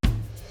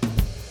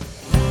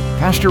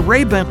Pastor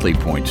Ray Bentley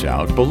points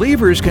out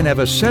believers can have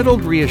a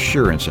settled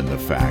reassurance in the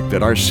fact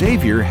that our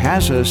Savior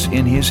has us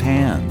in His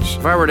hands.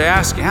 If I were to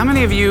ask you, how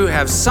many of you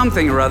have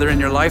something or other in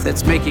your life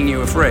that's making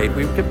you afraid?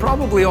 We could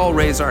probably all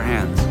raise our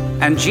hands.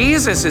 And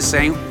Jesus is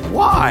saying,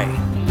 why?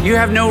 You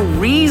have no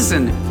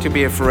reason to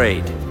be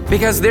afraid,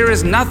 because there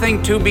is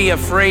nothing to be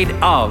afraid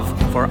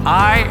of. For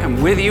I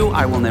am with you,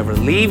 I will never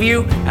leave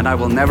you, and I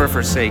will never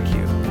forsake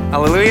you.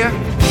 Hallelujah.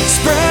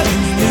 Spread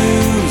the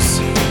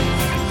news.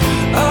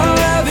 All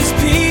of His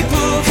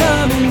people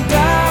coming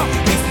down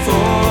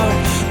before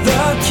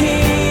the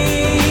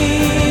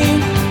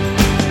King.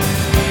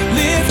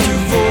 Lift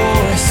your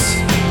voice.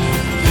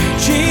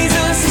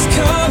 Jesus is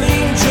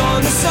coming.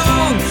 Join the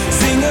song.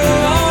 Sing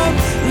along.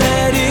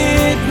 Let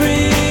it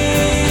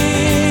ring.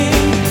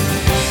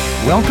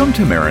 Welcome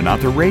to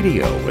Maranatha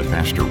Radio with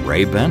Pastor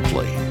Ray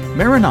Bentley.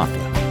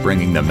 Maranatha,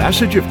 bringing the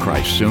message of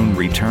Christ's soon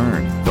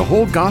return, the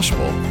whole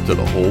gospel to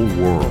the whole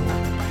world.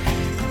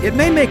 It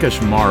may make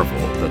us marvel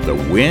that the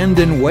wind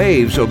and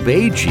waves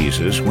obeyed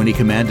Jesus when He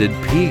commanded,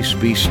 "Peace,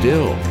 be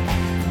still."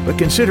 But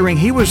considering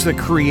He was the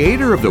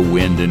creator of the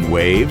wind and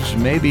waves,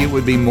 maybe it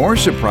would be more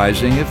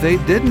surprising if they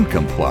didn't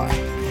comply.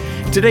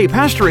 Today,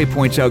 Pastor Ray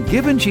points out,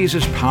 given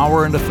Jesus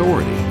power and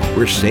authority,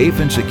 we're safe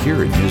and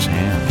secure in His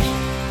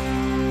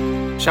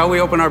hands. Shall we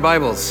open our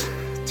Bibles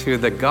to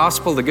the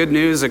gospel, the good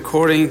news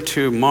according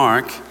to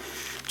Mark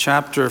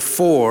chapter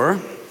 4.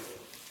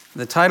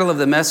 The title of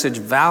the message,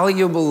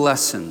 Valuable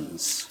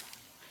Lessons.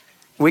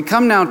 We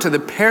come now to the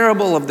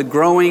parable of the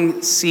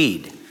growing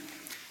seed.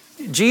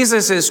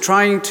 Jesus is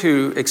trying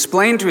to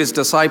explain to His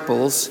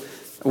disciples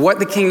what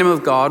the kingdom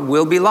of God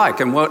will be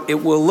like and what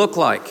it will look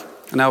like.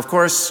 Now, of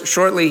course,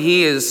 shortly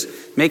He is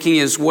making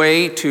His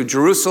way to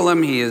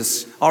Jerusalem. He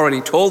has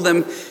already told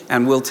them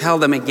and will tell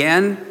them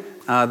again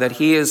that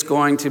He is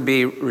going to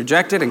be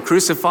rejected and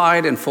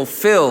crucified and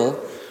fulfill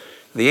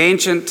the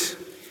ancient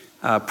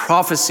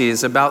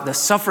prophecies about the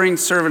suffering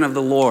servant of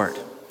the Lord,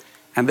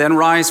 and then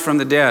rise from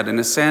the dead and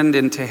ascend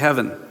into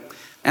heaven.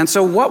 And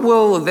so what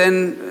will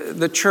then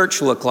the church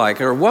look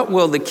like, or what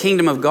will the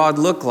kingdom of God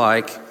look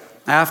like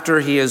after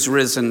He is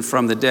risen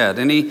from the dead?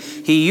 And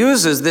he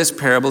uses this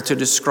parable to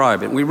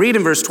describe it. We read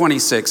in verse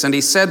 26, "And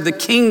He said, the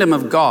kingdom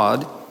of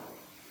God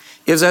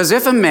is as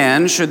if a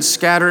man should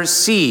scatter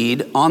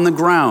seed on the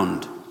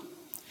ground,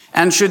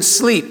 and should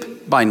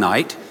sleep by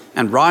night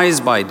and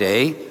rise by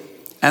day,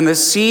 and the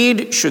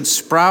seed should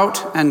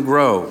sprout and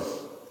grow.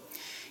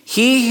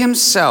 He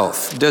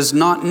himself does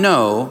not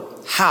know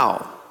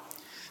how,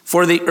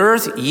 for the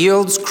earth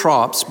yields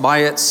crops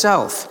by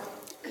itself,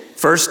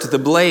 first the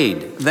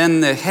blade,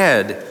 then the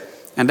head,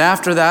 and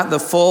after that the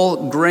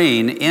full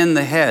grain in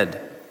the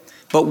head.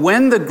 But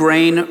when the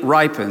grain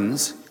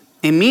ripens,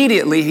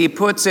 immediately he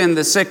puts in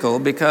the sickle,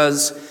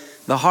 because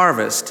the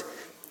harvest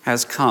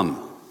has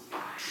come."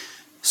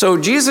 So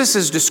Jesus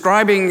is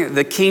describing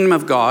the kingdom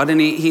of God,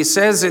 and he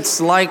says it's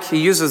like, he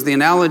uses the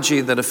analogy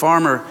that a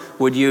farmer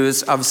would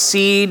use of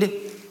seed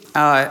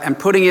and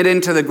putting it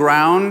into the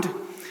ground.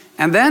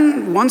 And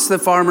then once the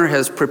farmer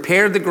has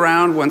prepared the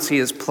ground, once he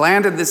has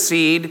planted the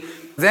seed,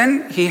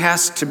 then he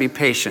has to be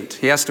patient.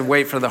 He has to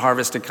wait for the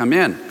harvest to come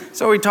in.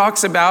 So he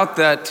talks about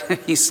that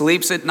he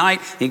sleeps at night,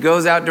 he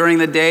goes out during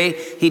the day,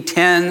 he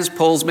tends,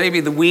 pulls maybe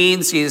the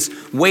weeds, he's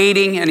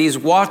waiting and he's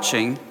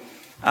watching.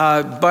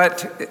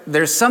 But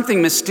there's something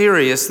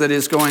mysterious that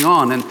is going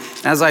on. And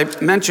as I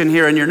mentioned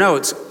here in your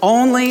notes,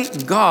 only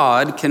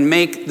God can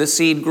make the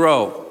seed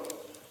grow.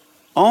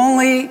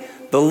 Only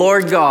the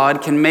Lord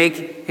God can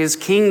make His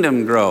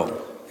kingdom grow.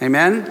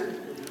 Amen?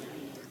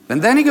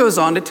 And then he goes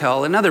on to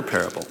tell another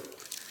parable.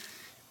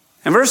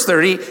 In verse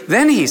 30,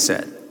 "Then He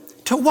said,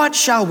 to what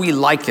shall we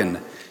liken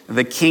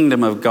the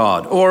kingdom of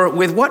God? Or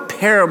with what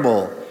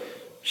parable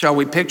shall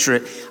we picture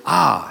it?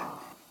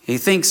 He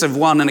thinks of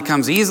one, and it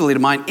comes easily to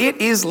mind. It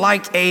is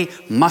like a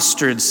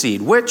mustard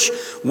seed, which,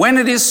 when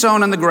it is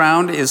sown on the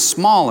ground, is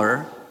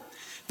smaller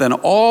than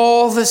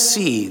all the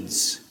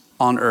seeds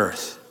on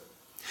earth.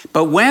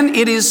 But when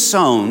it is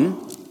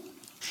sown,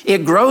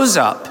 it grows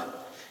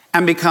up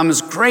and becomes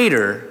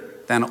greater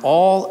than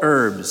all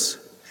herbs,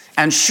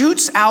 and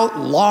shoots out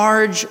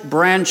large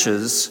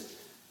branches,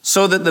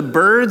 so that the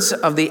birds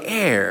of the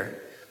air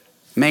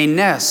may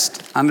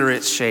nest under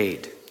its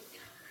shade."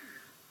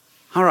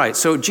 All right,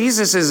 so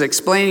Jesus is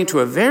explaining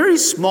to a very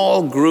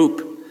small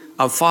group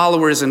of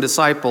followers and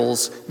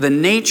disciples the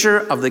nature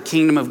of the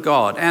kingdom of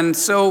God. And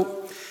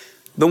so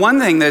the one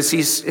thing that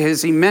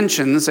he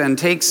mentions and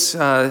takes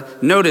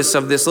notice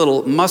of this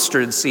little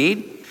mustard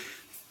seed,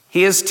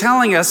 he is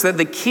telling us that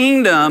the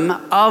kingdom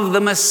of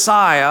the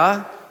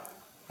Messiah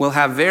will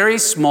have very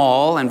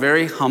small and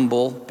very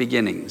humble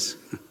beginnings.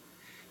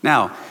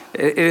 Now,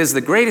 it is the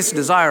greatest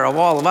desire of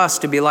all of us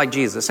to be like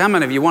Jesus. How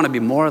many of you want to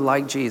be more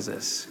like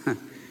Jesus?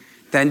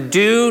 Then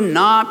do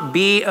not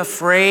be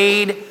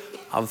afraid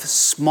of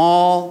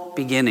small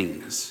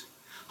beginnings,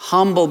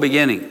 humble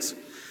beginnings.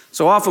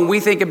 So often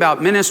we think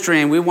about ministry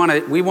and we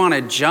want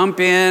to jump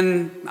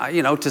in,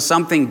 to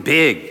something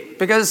big,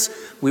 because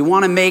we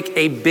want to make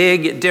a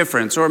big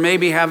difference or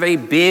maybe have a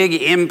big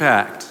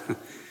impact.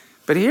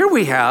 But here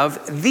we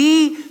have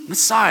the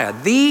Messiah,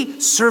 the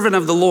servant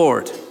of the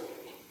Lord,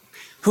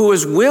 who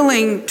was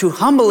willing to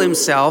humble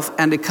himself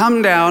and to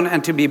come down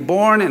and to be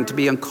born and to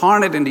be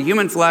incarnate into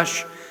human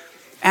flesh,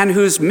 and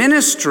whose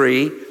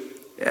ministry,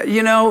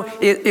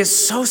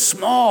 is so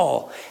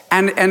small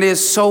and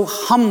is so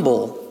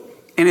humble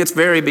in its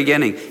very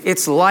beginning.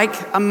 It's like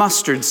a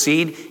mustard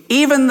seed.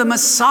 Even the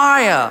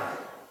Messiah,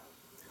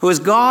 who is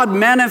God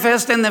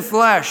manifest in the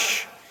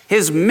flesh,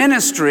 his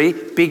ministry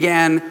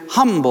began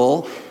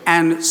humble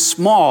and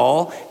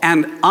small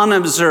and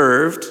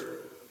unobserved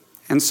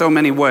in so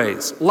many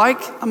ways,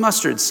 like a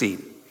mustard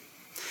seed.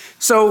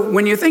 So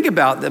when you think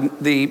about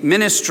the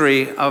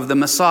ministry of the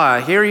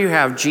Messiah, here you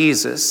have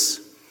Jesus,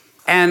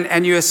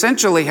 and you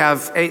essentially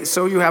have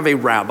a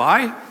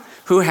rabbi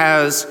who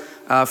has,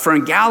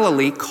 from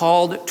Galilee,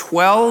 called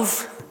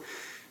 12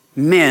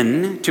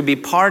 men to be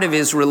part of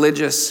his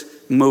religious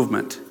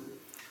movement.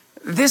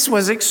 This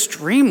was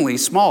extremely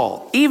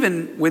small,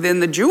 even within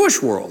the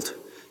Jewish world.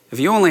 If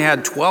you only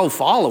had 12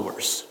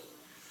 followers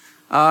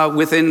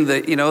within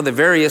the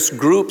various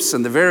groups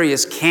and the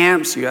various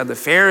camps, you had the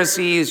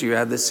Pharisees, you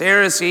had the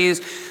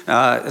Sadducees,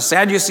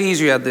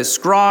 you had the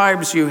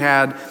scribes, you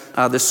had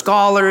the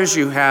scholars,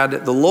 you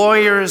had the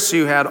lawyers,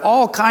 you had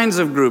all kinds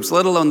of groups,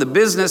 let alone the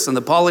business and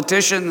the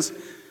politicians.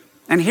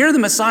 And here the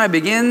Messiah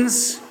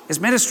begins his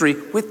ministry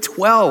with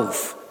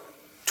 12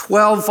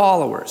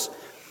 followers.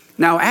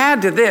 Now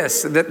add to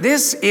this, that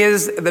this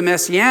is the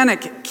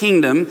Messianic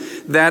kingdom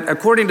that,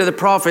 according to the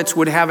prophets,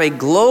 would have a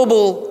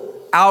global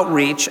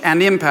outreach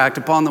and impact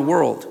upon the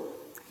world.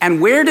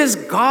 And where does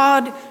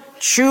God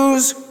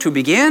choose to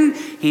begin?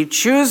 He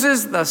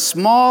chooses the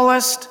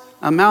smallest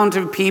amount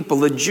of people,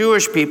 the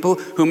Jewish people,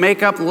 who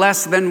make up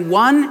less than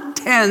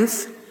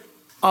 1/10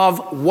 of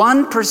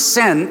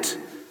 1%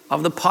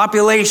 of the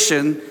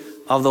population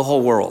of the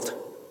whole world.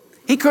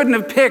 He couldn't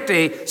have picked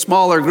a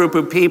smaller group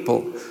of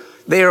people.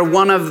 They are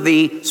one of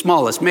the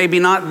smallest, maybe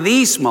not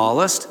the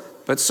smallest,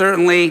 but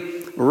certainly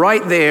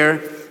right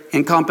there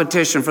in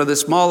competition for the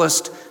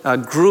smallest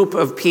group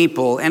of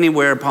people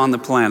anywhere upon the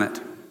planet.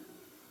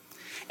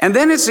 And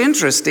then it's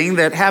interesting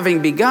that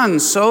having begun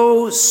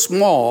so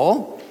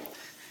small,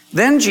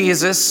 then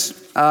Jesus,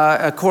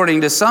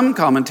 according to some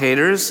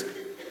commentators,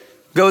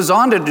 goes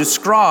on to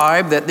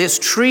describe that this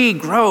tree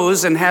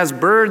grows and has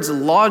birds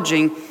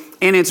lodging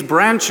in its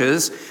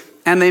branches.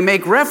 And they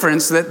make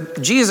reference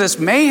that Jesus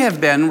may have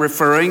been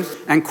referring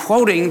and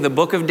quoting the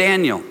book of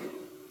Daniel.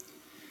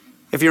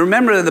 If you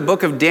remember the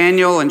book of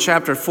Daniel in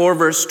chapter 4,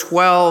 verse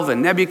 12,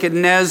 and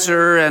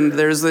Nebuchadnezzar, and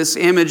there's this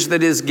image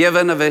that is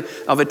given of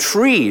a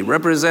tree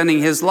representing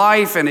his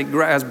life, and it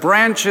has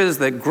branches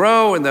that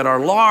grow and that are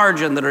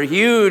large and that are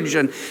huge,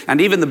 and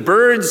even the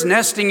birds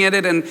nesting in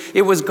it. And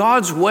it was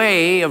God's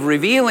way of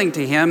revealing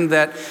to him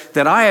that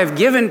I have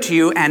given to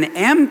you an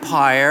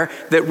empire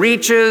that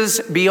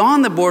reaches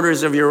beyond the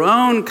borders of your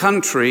own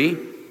country,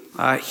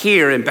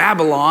 here in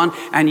Babylon,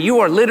 and you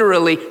are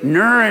literally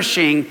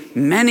nourishing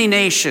many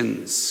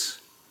nations,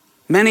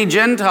 many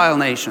Gentile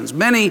nations,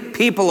 many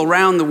people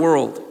around the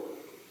world.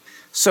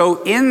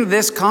 So in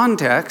this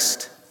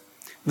context,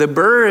 the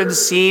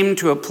birds seem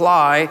to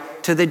apply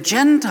to the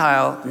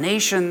Gentile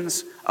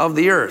nations of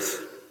the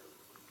earth.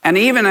 And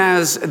even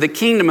as the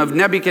kingdom of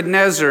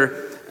Nebuchadnezzar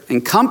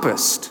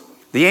encompassed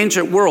the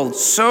ancient world,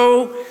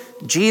 so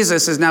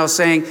Jesus is now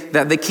saying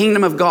that the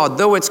kingdom of God,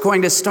 though it's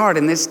going to start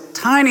in this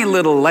tiny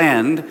little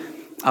land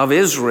of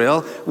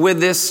Israel with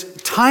this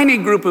tiny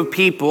group of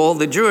people,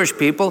 the Jewish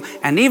people,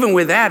 and even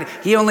with that,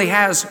 he only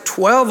has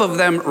 12 of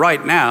them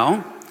right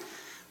now,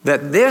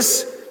 that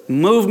this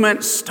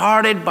movement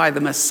started by the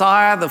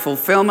Messiah, the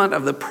fulfillment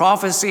of the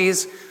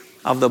prophecies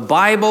of the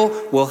Bible,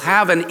 will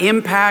have an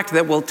impact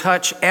that will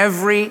touch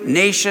every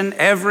nation,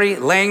 every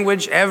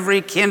language,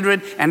 every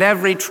kindred, and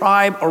every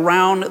tribe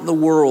around the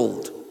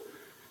world.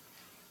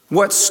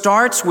 What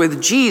starts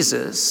with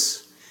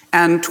Jesus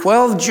and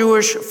 12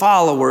 Jewish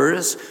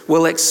followers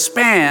will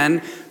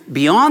expand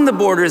beyond the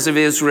borders of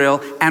Israel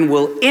and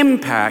will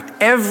impact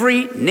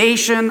every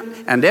nation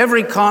and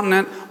every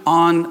continent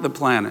on the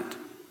planet.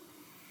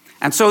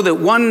 And so that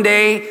one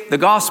day the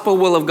gospel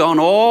will have gone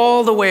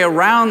all the way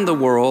around the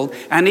world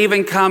and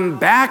even come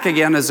back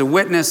again as a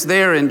witness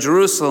there in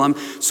Jerusalem,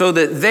 so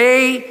that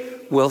they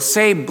will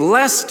say,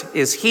 "Blessed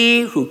is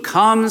he who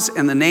comes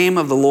in the name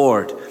of the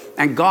Lord."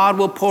 And God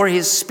will pour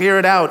his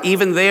Spirit out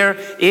even there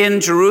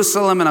in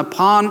Jerusalem and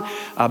upon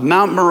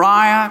Mount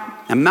Moriah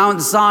and Mount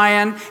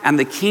Zion, and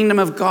the kingdom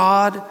of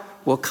God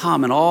will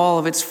come in all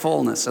of its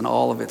fullness and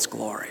all of its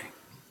glory.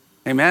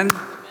 Amen?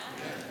 Amen.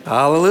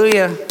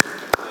 Hallelujah.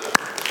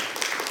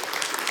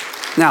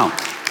 Now,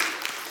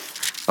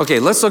 okay,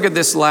 let's look at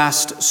this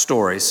last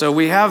story. So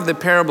we have the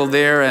parable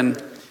there,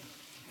 and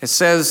it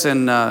says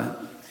in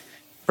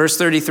verse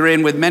 33,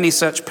 "And with many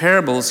such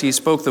parables he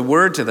spoke the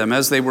word to them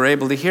as they were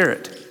able to hear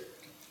it.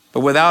 But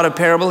without a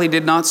parable he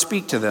did not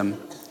speak to them.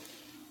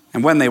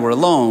 And when they were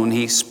alone,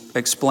 he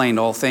explained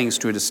all things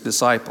to his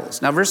disciples."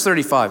 Now verse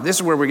 35, this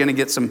is where we're going to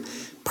get some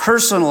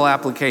personal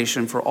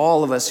application for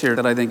all of us here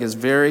that I think is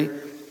very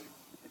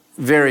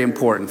Very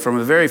important, from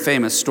a very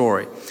famous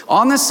story.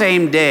 On the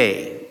same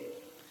day,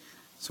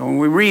 so when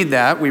we read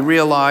that, we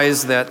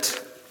realize that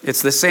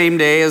it's the same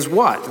day as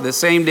what? The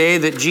same day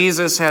that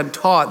Jesus had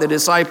taught the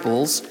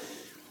disciples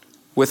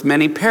with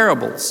many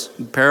parables.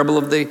 The parable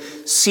of the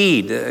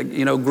seed,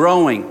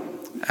 growing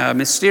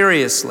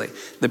mysteriously.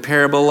 The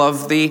parable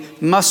of the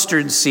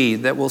mustard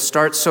seed that will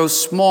start so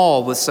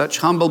small with such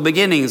humble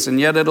beginnings, and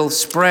yet it'll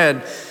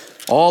spread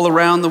all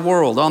around the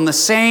world. On the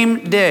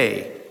same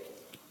day,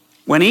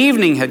 when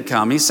evening had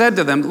come, he said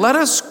to them, "Let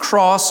us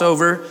cross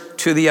over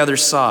to the other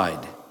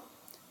side."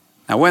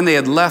 Now when they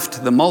had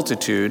left the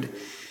multitude,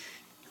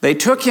 they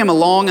took him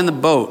along in the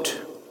boat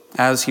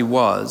as he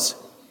was,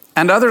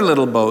 and other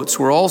little boats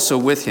were also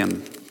with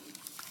him.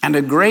 And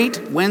a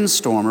great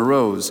windstorm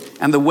arose,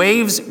 and the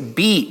waves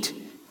beat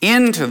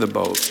into the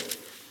boat,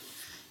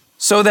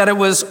 so that it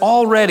was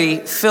already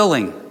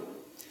filling.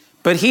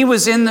 But he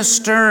was in the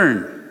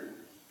stern,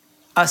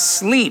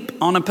 asleep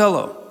on a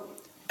pillow.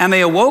 And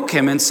they awoke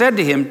him and said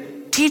to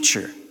him,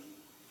 "Teacher,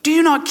 do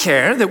you not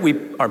care that we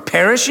are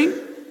perishing?"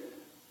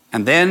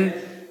 And then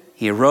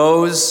he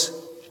arose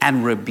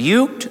and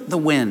rebuked the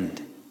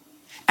wind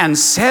and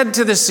said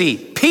to the sea,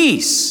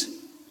 "Peace,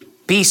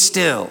 be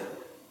still."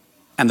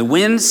 And the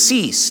wind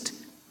ceased,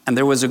 and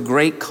there was a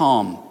great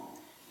calm.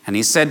 And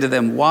he said to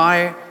them,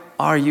 "Why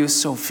are you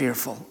so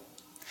fearful?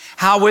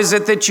 How is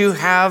it that you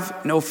have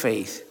no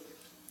faith?"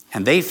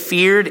 And they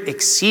feared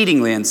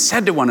exceedingly and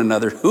said to one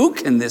another, "Who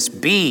can this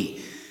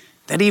be,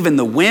 that even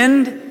the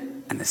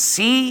wind and the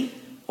sea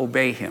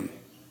obey him?"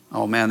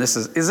 Oh man,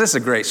 is this a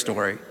great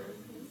story?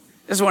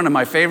 This is one of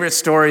my favorite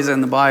stories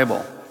in the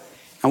Bible.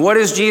 And what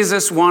is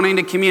Jesus wanting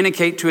to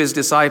communicate to his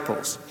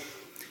disciples?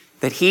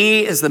 That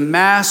he is the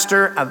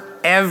master of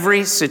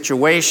every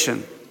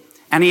situation,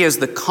 and he is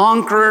the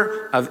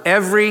conqueror of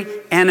every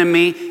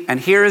enemy.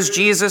 And here is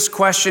Jesus'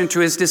 question to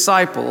his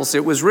disciples.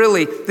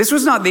 This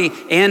was not the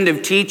end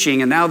of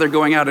teaching and now they're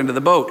going out into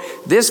the boat.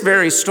 This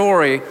very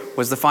story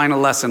was the final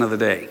lesson of the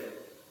day.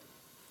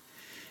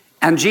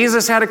 And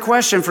Jesus had a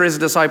question for his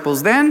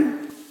disciples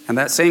then, and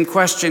that same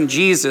question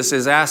Jesus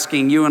is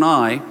asking you and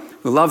I,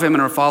 who love him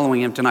and are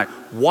following him tonight.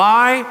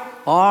 Why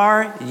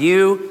are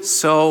you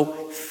so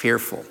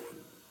fearful?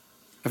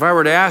 If I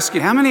were to ask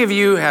you, how many of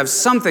you have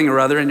something or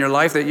other in your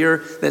life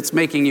that's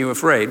making you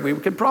afraid? We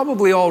could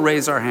probably all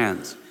raise our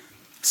hands.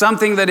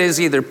 Something that is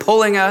either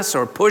pulling us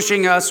or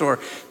pushing us or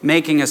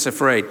making us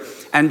afraid.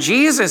 And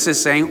Jesus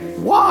is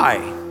saying, why?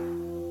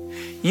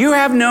 You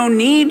have no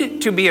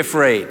need to be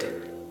afraid.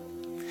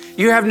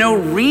 You have no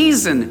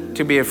reason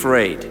to be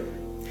afraid,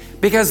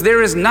 because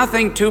there is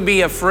nothing to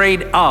be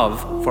afraid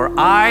of. For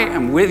I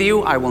am with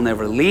you, I will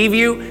never leave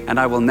you, and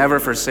I will never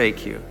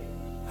forsake you.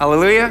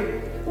 Hallelujah.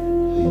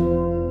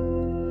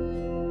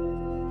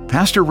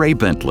 Pastor Ray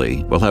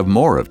Bentley will have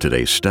more of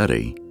today's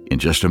study in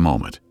just a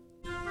moment.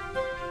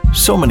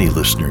 So many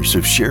listeners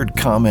have shared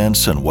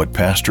comments on what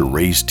Pastor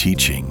Ray's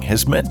teaching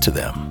has meant to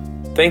them.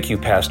 Thank you,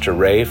 Pastor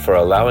Ray, for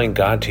allowing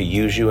God to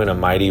use you in a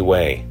mighty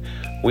way.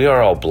 We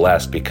are all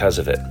blessed because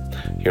of it.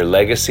 Your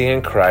legacy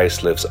in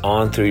Christ lives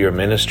on through your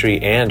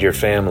ministry and your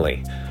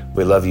family.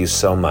 We love you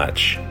so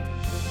much.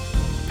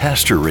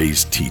 Pastor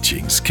Ray's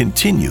teachings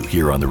continue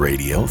here on the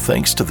radio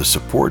thanks to the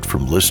support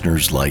from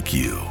listeners like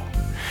you.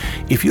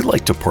 If you'd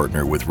like to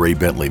partner with Ray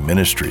Bentley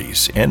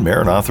Ministries and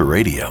Maranatha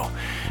Radio,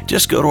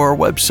 just go to our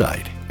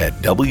website at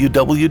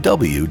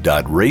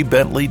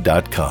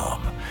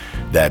www.raybentley.com.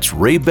 That's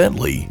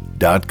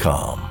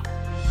raybentley.com.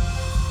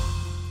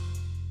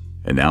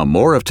 And now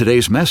more of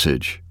today's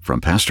message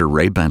from Pastor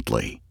Ray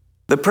Bentley.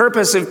 The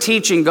purpose of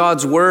teaching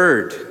God's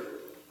Word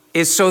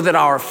is so that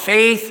our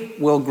faith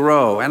will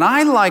grow. And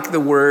I like the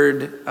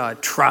word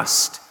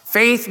trust.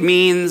 Faith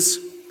means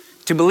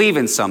to believe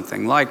in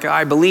something, like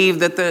I believe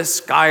that the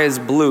sky is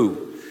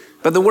blue.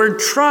 But the word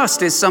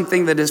trust is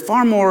something that is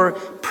far more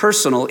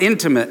personal,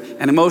 intimate,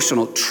 and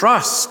emotional.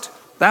 Trust,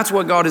 that's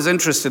what God is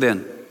interested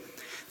in.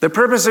 The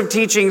purpose of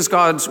teaching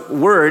God's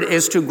Word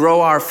is to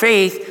grow our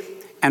faith,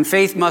 and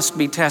faith must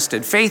be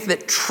tested. Faith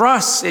that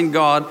trusts in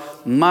God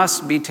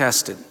must be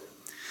tested.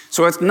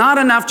 So it's not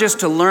enough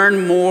just to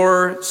learn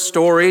more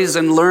stories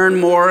and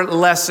learn more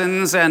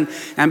lessons and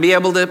be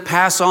able to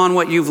pass on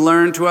what you've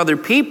learned to other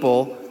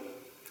people.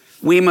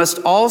 We must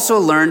also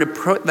learn to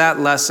put that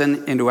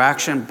lesson into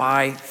action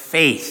by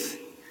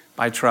faith,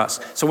 by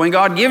trust. So when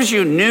God gives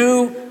you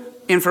new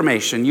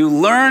information, you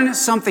learn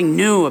something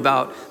new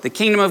about the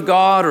kingdom of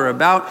God or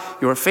about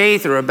your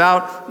faith or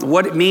about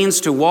what it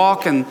means to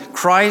walk in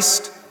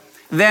Christ,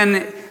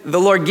 then the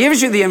Lord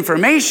gives you the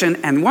information,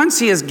 and once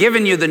he has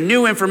given you the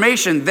new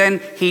information, then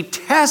he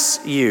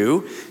tests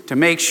you to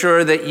make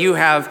sure that you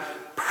have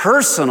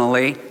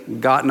personally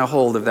gotten a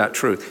hold of that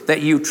truth,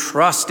 that you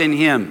trust in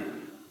him.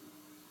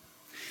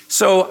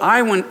 So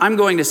I'm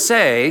going to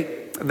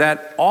say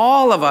that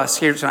all of us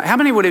here tonight, how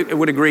many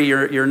would agree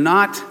you're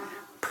not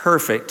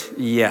perfect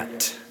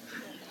yet?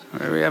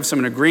 We have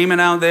some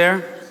agreement out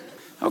there.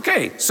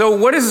 Okay, so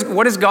what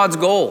is God's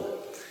goal?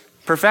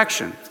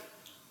 Perfection.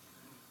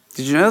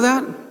 Did you know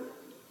that?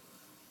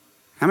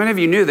 How many of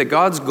you knew that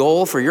God's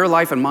goal for your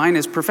life and mine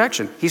is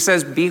perfection? He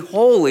says, be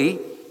holy,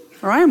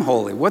 or I am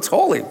holy. What's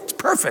holy? It's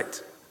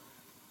perfect.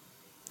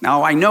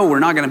 Now, I know we're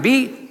not going to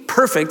be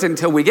perfect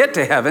until we get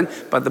to heaven,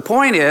 but the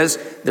point is,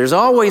 there's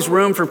always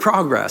room for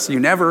progress. You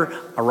never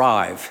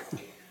arrive.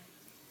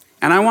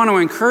 And I want to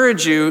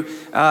encourage you,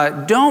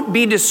 don't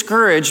be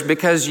discouraged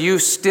because you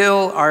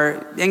still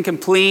are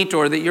incomplete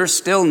or that you're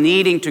still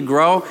needing to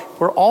grow.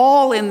 We're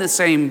all in the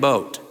same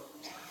boat.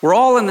 We're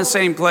all in the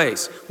same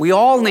place. We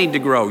all need to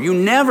grow. You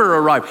never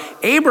arrive.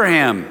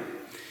 Abraham,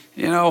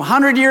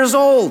 100 years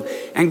old,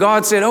 and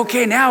God said,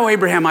 okay, now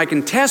Abraham, I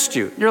can test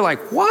you. You're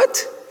like,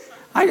 what?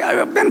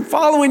 I've been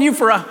following you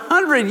for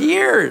 100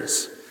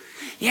 years.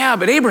 Yeah,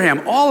 but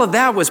Abraham, all of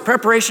that was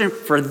preparation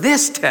for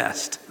this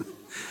test.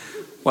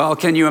 Well,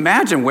 can you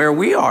imagine where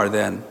we are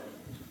then?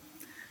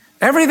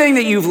 Everything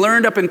that you've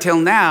learned up until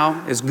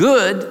now is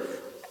good,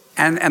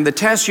 and the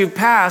tests you've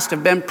passed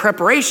have been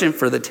preparation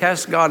for the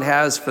test God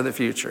has for the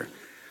future.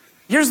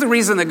 Here's the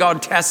reason that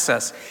God tests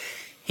us.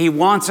 He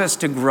wants us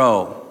to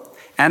grow.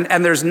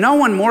 And there's no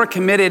one more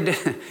committed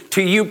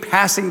to you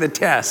passing the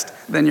test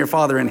than your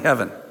Father in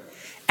heaven.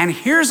 And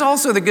here's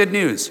also the good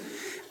news.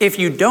 If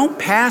you don't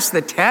pass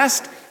the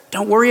test,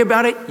 don't worry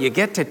about it. You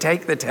get to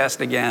take the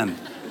test again.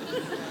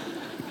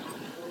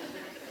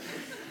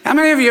 How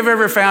many of you have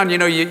ever found,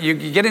 you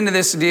get into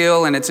this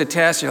deal and it's a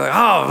test, you're like,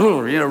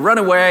 run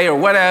away or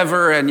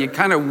whatever, and you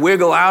kind of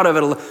wiggle out of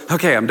it.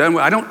 Okay, I'm done.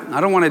 I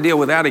don't want to deal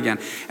with that again.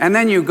 And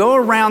then you go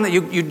around that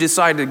you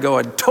decide to go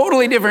a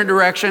totally different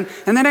direction,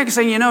 and the next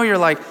thing you know, you're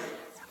like,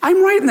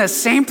 I'm right in the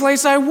same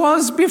place I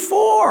was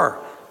before.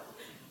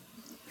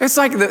 It's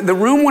like the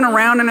room went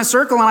around in a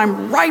circle and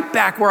I'm right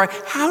back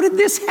how did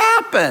this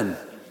happen?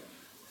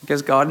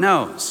 Because God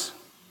knows.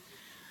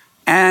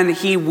 And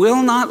he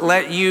will not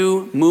let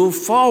you move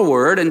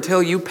forward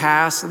until you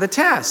pass the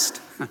test.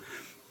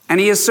 And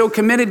he is so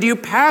committed to you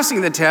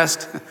passing the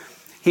test,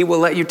 he will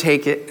let you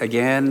take it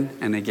again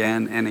and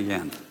again and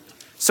again.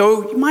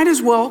 So you might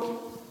as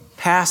well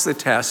pass the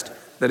test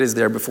that is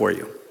there before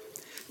you.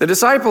 The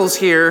disciples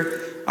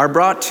here are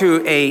brought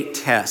to a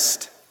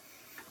test.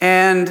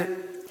 And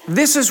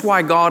this is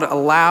why God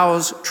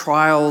allows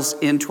trials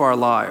into our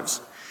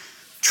lives.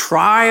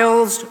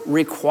 Trials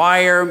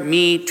require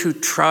me to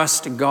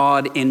trust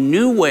God in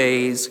new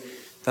ways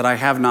that I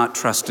have not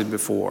trusted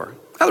before.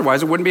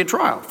 Otherwise, it wouldn't be a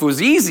trial. If it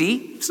was easy,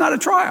 it's not a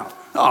trial.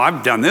 Oh,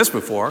 I've done this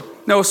before.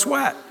 No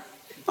sweat.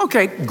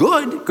 Okay,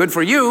 good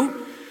for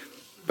you,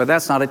 but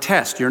that's not a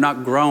test. You're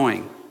not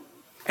growing.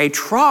 A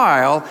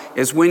trial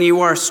is when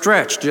you are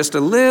stretched just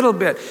a little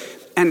bit.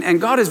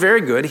 And God is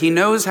very good. He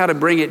knows how to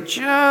bring it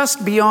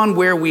just beyond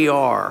where we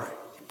are,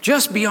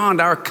 just beyond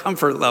our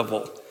comfort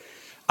level,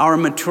 our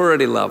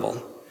maturity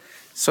level.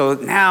 So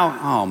now,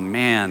 oh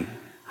man,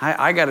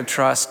 I got to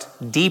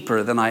trust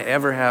deeper than I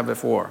ever have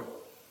before.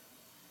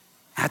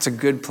 That's a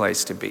good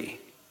place to be.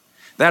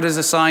 That is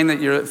a sign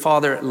that your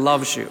Father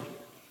loves you.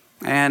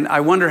 And I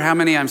wonder how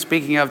many I'm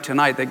speaking of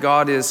tonight that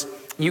God is,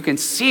 you can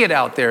see it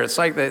out there. It's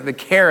like the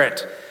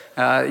carrot,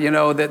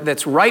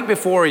 that's right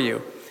before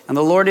you. And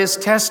the Lord is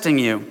testing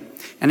you.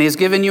 And He's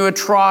given you a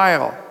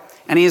trial.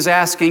 And He's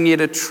asking you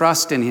to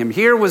trust in Him.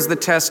 Here was the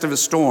test of a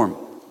storm.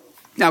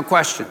 Now,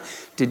 question,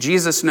 did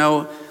Jesus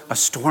know a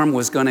storm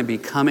was going to be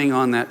coming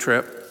on that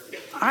trip?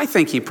 I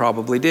think He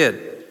probably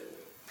did.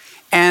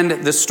 And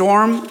the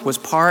storm was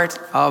part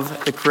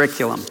of the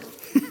curriculum.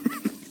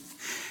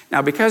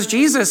 Now, because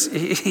Jesus,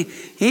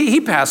 he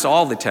passed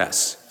all the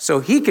tests, so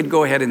He could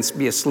go ahead and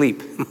be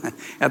asleep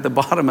at the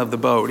bottom of the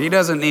boat. He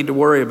doesn't need to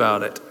worry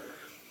about it.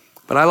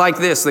 But I like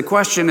this. The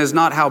question is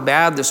not how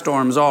bad the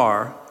storms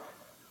are,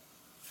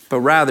 but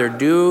rather,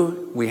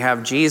 do we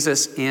have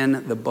Jesus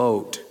in the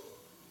boat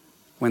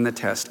when the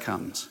test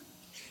comes?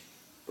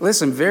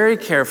 Listen very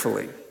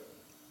carefully.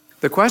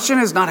 The question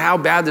is not how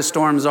bad the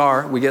storms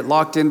are. We get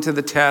locked into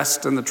the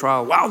test and the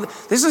trial. Wow,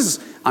 this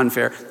is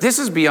unfair. This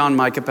is beyond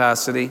my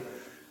capacity.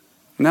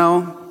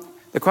 No,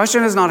 the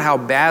question is not how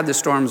bad the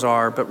storms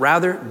are, but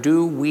rather,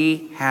 do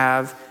we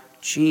have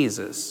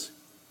Jesus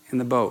in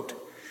the boat?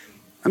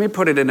 Let me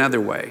put it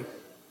another way.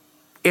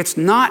 It's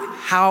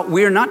not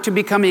we are not to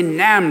become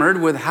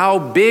enamored with how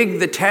big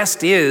the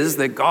test is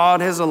that God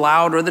has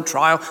allowed, or the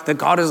trial that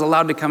God has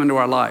allowed to come into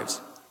our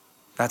lives.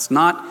 That's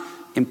not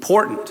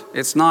important.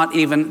 It's not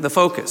even the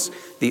focus.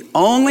 The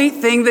only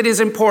thing that is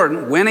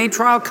important when a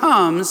trial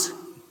comes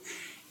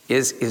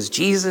is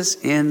Jesus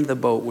in the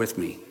boat with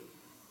me?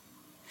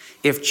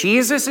 If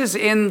Jesus is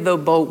in the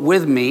boat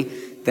with me,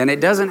 then it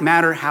doesn't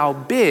matter how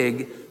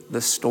big the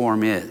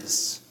storm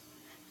is.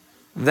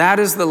 That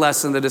is the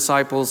lesson the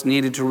disciples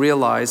needed to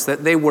realize,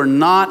 that they were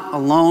not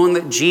alone,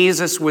 that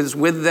Jesus was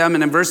with them.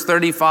 And in verse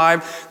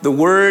 35, the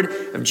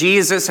word of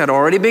Jesus had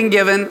already been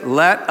given,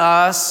 let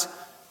us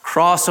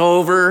cross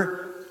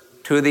over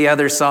to the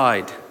other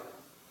side.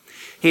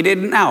 He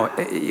didn't. Now,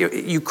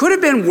 you could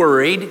have been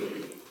worried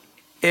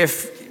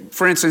if,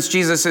 for instance,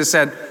 Jesus has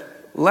said,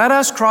 let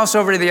us cross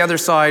over to the other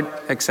side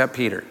except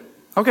Peter.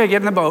 Okay,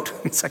 get in the boat.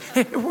 It's like,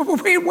 hey,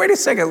 wait a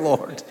second,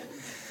 Lord.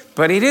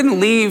 But he didn't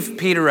leave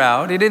Peter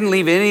out. He didn't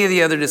leave any of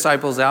the other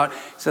disciples out. He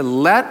said,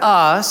 let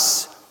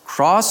us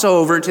cross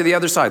over to the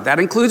other side. That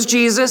includes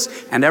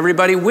Jesus and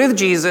everybody with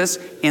Jesus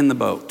in the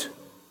boat.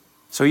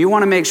 So you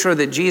want to make sure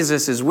that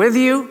Jesus is with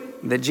you,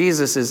 that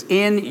Jesus is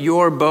in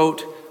your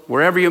boat,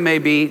 wherever you may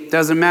be.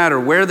 Doesn't matter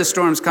where the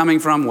storm's coming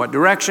from, what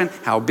direction,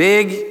 how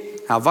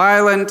big, how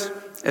violent,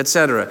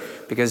 etc.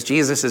 Because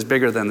Jesus is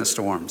bigger than the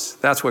storms.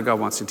 That's what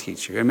God wants to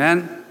teach you.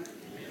 Amen?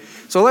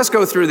 So let's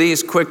go through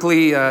these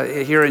quickly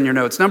here in your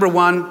notes. Number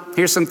one,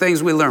 here's some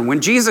things we learn.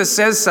 When Jesus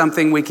says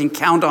something, we can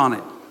count on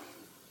it.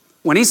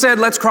 When he said,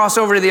 let's cross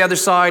over to the other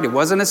side, it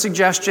wasn't a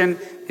suggestion,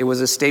 it was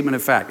a statement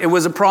of fact. It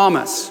was a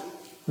promise.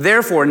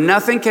 Therefore,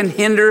 nothing can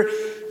hinder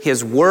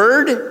his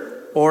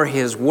word or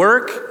his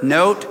work.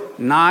 Note,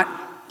 not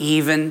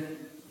even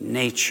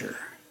nature.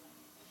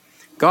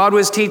 God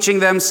was teaching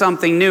them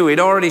something new. He'd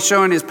already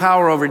shown his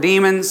power over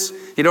demons.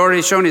 He'd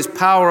already shown his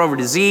power over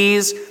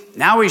disease.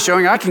 Now he's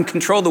showing I can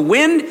control the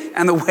wind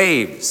and the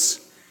waves.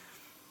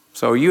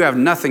 So you have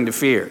nothing to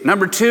fear.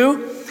 Number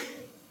two,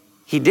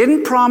 he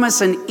didn't promise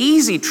an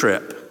easy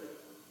trip,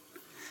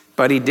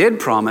 but he did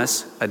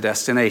promise a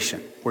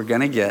destination. We're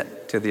going to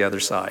get to the other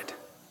side.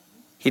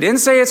 He didn't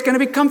say it's going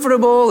to be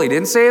comfortable. He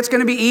didn't say it's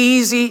going to be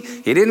easy.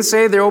 He didn't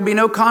say there will be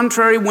no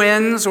contrary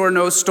winds or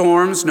no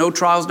storms, no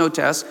trials, no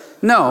tests.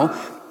 No,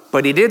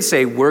 but he did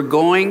say we're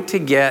going to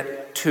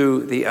get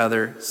to the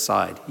other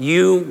side.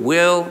 You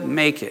will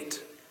make it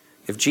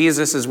if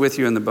Jesus is with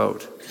you in the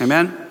boat.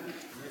 Amen?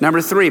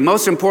 Number three,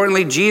 most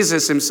importantly,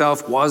 Jesus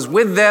himself was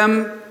with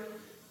them.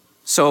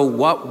 So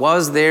what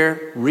was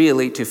there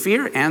really to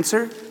fear?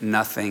 Answer,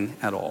 nothing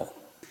at all.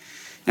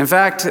 In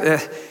fact,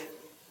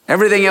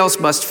 everything else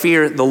must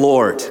fear the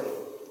Lord.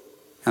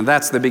 And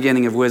that's the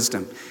beginning of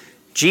wisdom.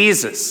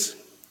 Jesus,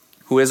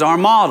 who is our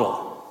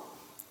model,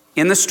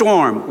 in the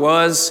storm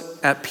was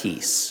at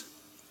peace,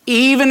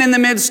 even in the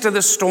midst of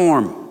the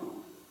storm.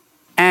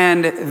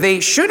 And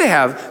they should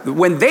have,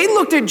 when they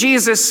looked at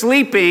Jesus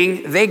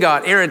sleeping, they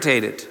got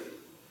irritated.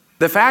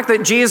 The fact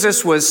that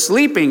Jesus was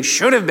sleeping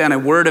should have been a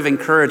word of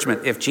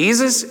encouragement. If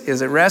Jesus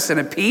is at rest and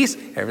at peace,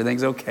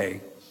 everything's okay.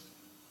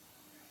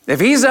 If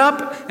he's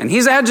up and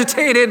he's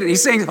agitated and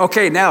he's saying,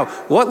 okay, now,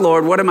 what,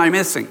 Lord, what am I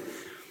missing?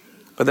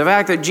 But the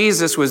fact that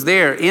Jesus was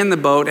there in the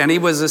boat and he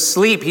was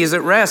asleep, he's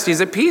at rest,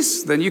 he's at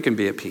peace, then you can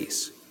be at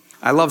peace.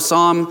 I love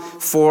Psalm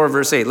 4,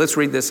 verse 8. Let's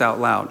read this out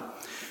loud.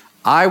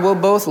 I will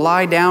both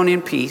lie down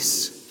in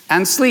peace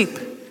and sleep.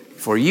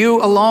 For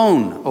you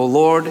alone, O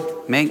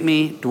Lord, make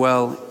me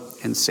dwell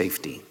in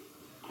safety.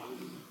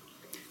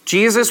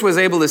 Jesus was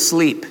able to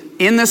sleep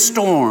in the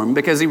storm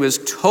because he was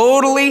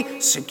totally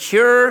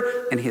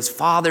secure in his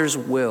Father's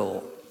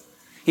will.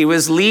 He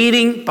was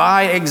leading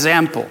by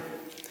example.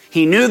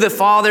 He knew the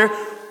Father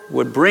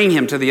would bring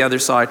him to the other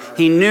side.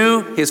 He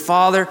knew his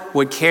Father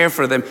would care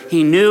for them.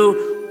 He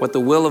knew what the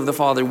will of the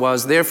Father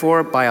was.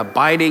 Therefore, by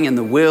abiding in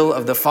the will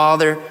of the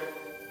Father,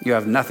 you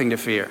have nothing to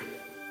fear.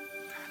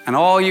 And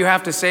all you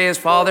have to say is,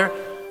 Father,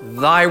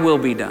 thy will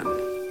be done.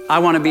 I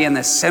want to be in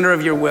the center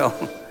of your will.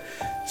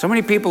 So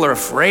many people are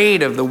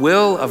afraid of the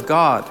will of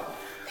God.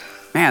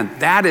 Man,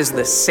 that is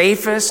the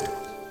safest,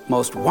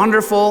 most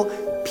wonderful,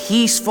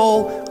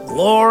 peaceful,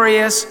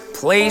 glorious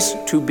place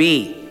to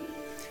be.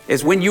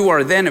 Is when you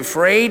are then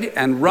afraid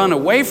and run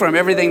away from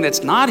everything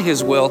that's not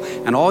his will,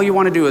 and all you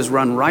want to do is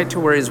run right to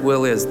where his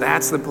will is.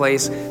 That's the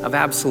place of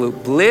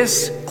absolute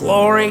bliss,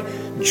 glory,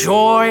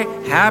 joy,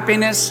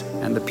 happiness,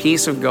 and the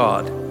peace of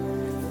God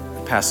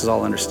that passes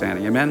all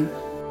understanding. Amen?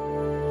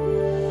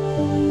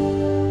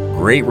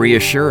 Great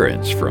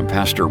reassurance from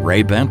Pastor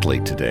Ray Bentley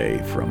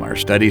today from our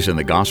studies in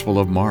the Gospel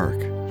of Mark.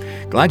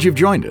 Glad you've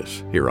joined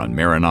us here on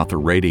Maranatha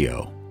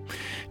Radio.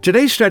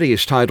 Today's study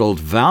is titled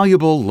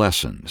Valuable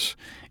Lessons.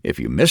 If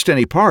you missed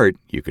any part,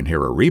 you can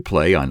hear a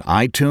replay on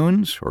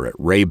iTunes or at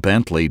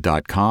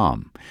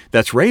raybentley.com.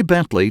 That's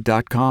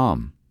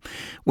raybentley.com.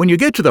 When you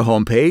get to the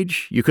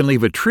homepage, you can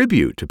leave a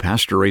tribute to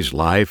Pastor Ray's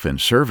life and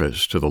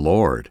service to the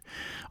Lord.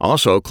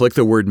 Also, click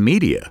the word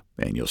Media,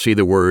 and you'll see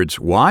the words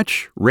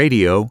Watch,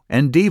 Radio,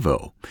 and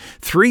Devo.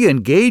 3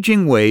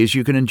 engaging ways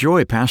you can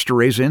enjoy Pastor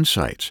Ray's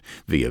insights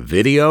via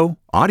video,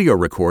 audio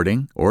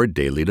recording, or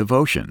daily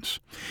devotions.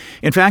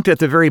 In fact, at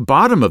the very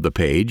bottom of the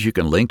page, you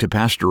can link to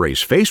Pastor Ray's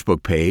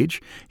Facebook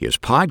page, his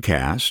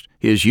podcast,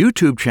 his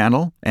YouTube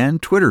channel,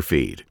 and Twitter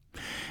feed.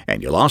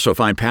 And you'll also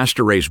find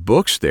Pastor Ray's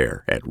books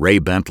there at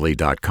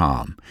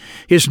raybentley.com.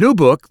 His new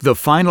book, The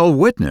Final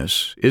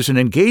Witness, is an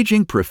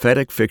engaging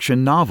prophetic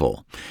fiction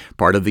novel,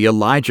 part of the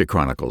Elijah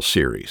Chronicles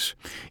series.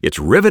 It's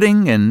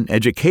riveting and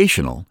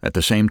educational at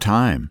the same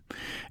time.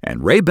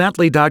 And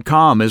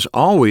raybentley.com is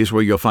always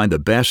where you'll find the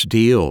best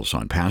deals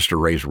on Pastor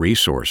Ray's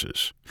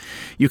resources.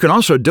 You can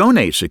also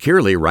donate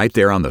securely right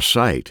there on the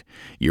site.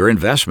 Your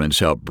investments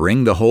help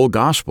bring the whole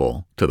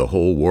gospel to the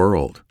whole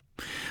world.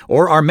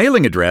 Or our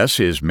mailing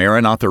address is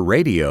Maranatha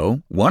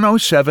Radio,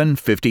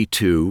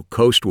 10752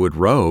 Coastwood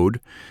Road,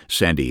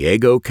 San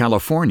Diego,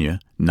 California,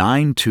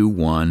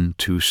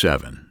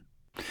 92127.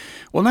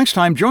 Well, next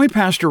time, join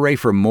Pastor Ray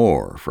for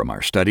more from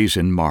our studies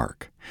in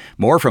Mark.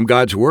 More from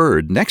God's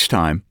Word next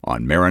time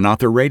on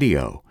Maranatha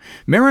Radio.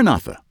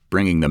 Maranatha,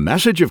 bringing the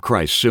message of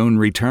Christ's soon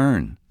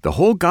return, the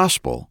whole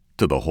gospel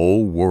to the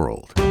whole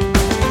world.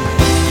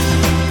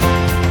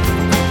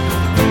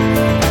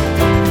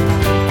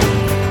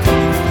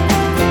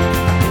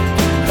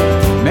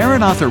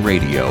 Maranatha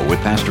Radio with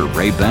Pastor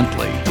Ray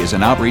Bentley is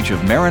an outreach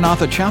of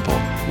Maranatha Chapel,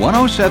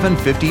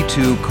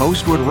 10752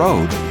 Coastwood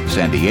Road,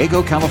 San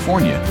Diego,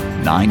 California,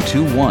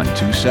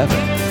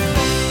 92127.